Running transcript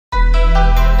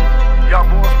Y'all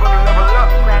boys better level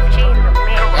up.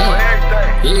 Come on,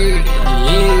 everything.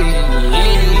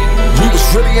 We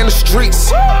was really in the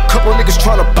streets. Couple niggas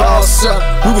tryna boss up.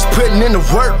 We was putting in the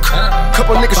work.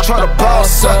 Couple niggas tryna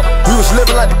boss up. We was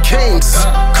living like the kings.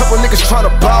 Couple niggas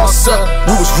tryna boss up.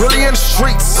 We was really in the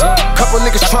streets. Couple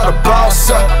niggas tryna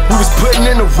boss up. We was putting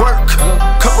in the work.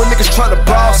 Couple niggas tryna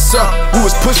boss up. We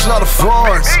was pushing all the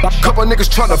foreigns. Couple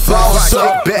niggas tryna boss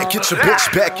up. Back, get your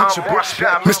bitch back, get your bitch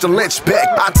back. Mr. Lynch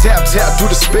back. I tap, do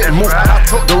the spit move. I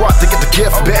took the rock to get the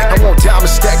gift back. I want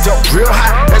diamonds stacked up real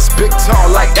high. That's big,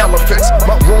 tall like elephants.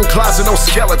 My room closet, no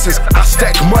skeletons. I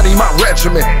stack money, my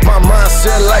regiment. My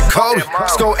mindset like Kobe.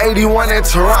 Score 81 in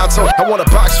Toronto. I want a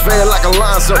box fan like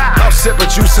Alonzo. I'm sipping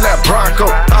juice in that Bronco.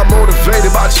 I'm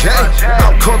motivated by Jay.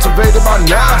 I'm cultivated by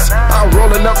Nas. I'm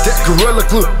rolling up that Gorilla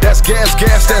Glue. That's gas,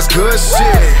 that's good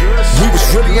shit. We was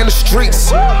really in the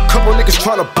streets. Couple niggas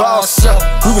tryna boss up.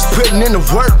 We was putting in the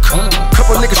work.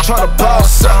 Couple niggas tryna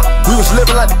boss up. We was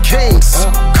living like the kings.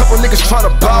 Couple niggas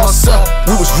tryna boss up.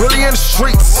 We was really in the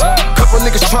streets. Couple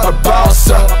niggas tryna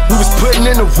boss up. We was putting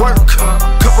in the work.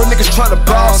 Couple niggas tryna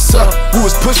boss up. We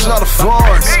was pushing all the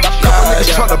foreigns. Couple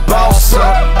niggas tryna boss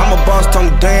up. I'm a boss,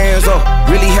 turn the dance up.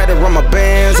 Really had to run my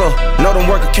bands up. Know them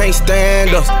workers can't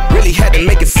stand us. Really had to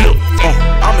make it flip.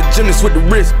 I'm a gymnast with the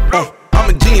wrist. I'm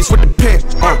a genius with the pen.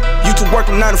 You two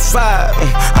working 9 to 5.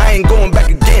 I ain't going back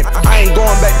again. I ain't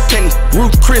going back to pennies.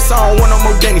 Ruth Chris, I don't want no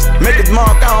more Denny's. Make it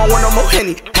mark, I don't want no more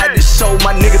Henny. Had to show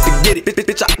my niggas to get it.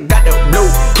 Bitch, I got the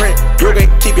blueprint. You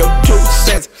can't keep your 2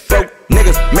 cents. Broke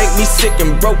niggas make me sick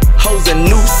and broke. Hoes a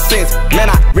nuisance. Man,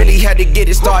 I really had to get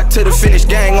it. Start to the finish.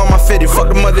 Gang on my fitted.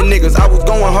 Fuck them other niggas. I was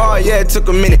going hard, yeah, it took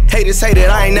a minute. Haters hated,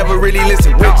 I ain't never really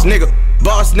listened. Rich nigga.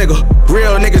 Boss nigga,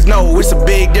 real niggas know it's a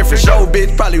big difference. Show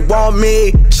bitch probably want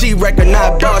me, she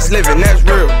recognize boss living, that's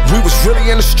real. We was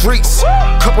really in the streets.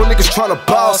 Couple niggas tryna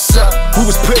boss up. We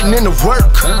was putting in the work.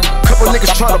 Couple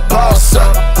niggas tryna boss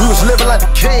up. We was living like the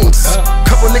kings.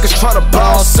 Couple niggas tryna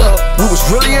boss up. We was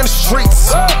really in the streets.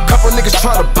 Couple niggas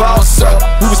tryna boss up.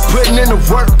 We was putting in the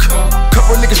work.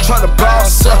 Couple niggas tryna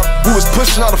boss up. We was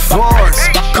pushing all the foreigns.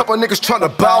 Couple niggas tryna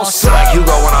boss up. Like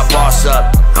Hugo when I boss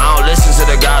up. I don't listen to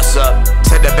the gossip.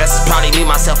 Said the best is probably me,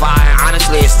 myself,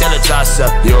 honestly, it's still a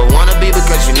toss-up. You don't wanna be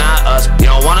because you're not us.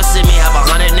 You don't wanna see me have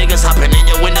 100 niggas hopping in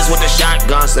your windows with the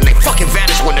shotguns. And they fucking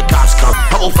vanish when the cops come.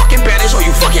 I will fucking banish all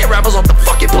you fucking rappers off the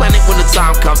fucking planet when the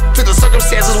time comes. Took the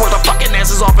circumstances worth the fucking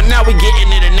answers off, and now we getting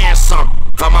it and then some.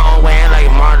 Find my own way like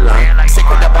Marlon. Sick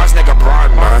with the boss nigga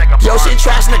Broadman. Yo, shit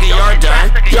trash nigga, you're done.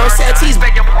 Yo, Satie's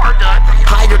begging pardon.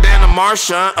 Higher than a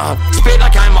Martian. Spit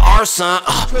like I'm an arson.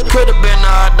 Could've been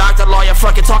a doctor, lawyer,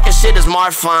 fucking talking shit is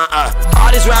more fun.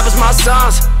 All these rappers my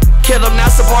sons. Kill them,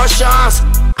 that's the bar shots.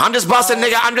 I'm just bossing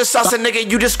nigga, I'm just saucing nigga.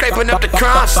 You just scraping up the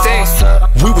crime sticks.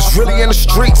 We was really in the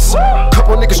streets.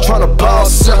 Couple niggas tryna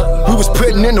boss up. We was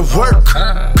putting in the work.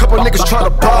 Couple niggas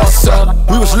tryna boss up.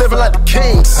 We was living like the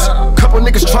kings. Couple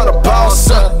niggas tryna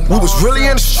boss up. We was really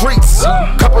in the streets.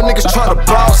 Couple niggas tryna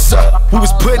boss up. We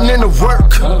was putting in the work.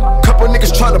 Couple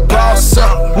niggas tryna boss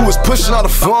up. We was pushing all the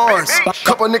foreigns.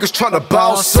 Couple niggas tryna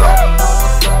boss up.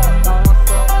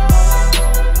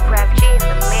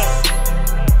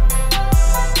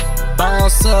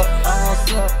 Boss up.